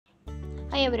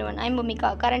Hi everyone, I am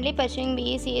Bhumika, currently pursuing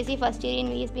BE CSE first year in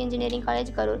VSB Engineering College,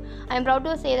 Karur. I am proud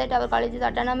to say that our college is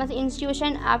autonomous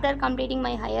institution. After completing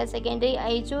my higher secondary,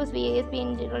 I choose VSB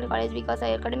Engineering College because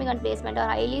our academic and placement are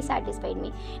highly satisfied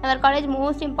me. In our college,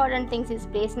 most important things is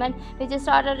placement, which is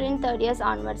started in third years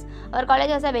onwards. Our college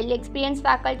has a well experienced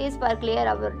faculties for clear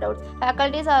our doubts.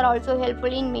 Faculties are also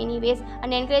helpful in many ways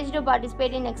and encouraged to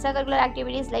participate in extracurricular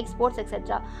activities like sports,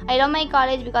 etc. I love my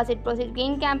college because it provides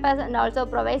green campus and also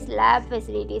provides lab facilities.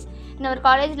 In our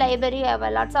college library, we have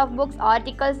lots of books,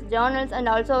 articles, journals, and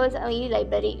also a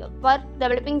e-library for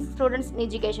developing students'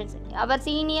 education. Our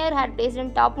senior had placed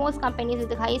in topmost companies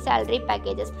with high salary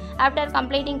packages. After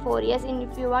completing 4 years,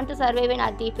 if you want to survive in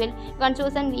IT field, you can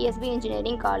choose an VSB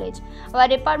Engineering College. Our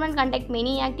department conduct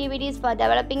many activities for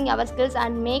developing our skills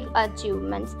and make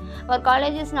achievements. Our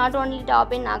college is not only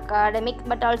top in academic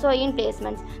but also in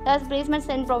placements. Thus, placements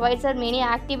then provides us many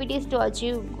activities to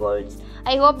achieve goals.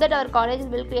 I hope that our college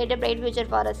will create a bright future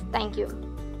for us. Thank you.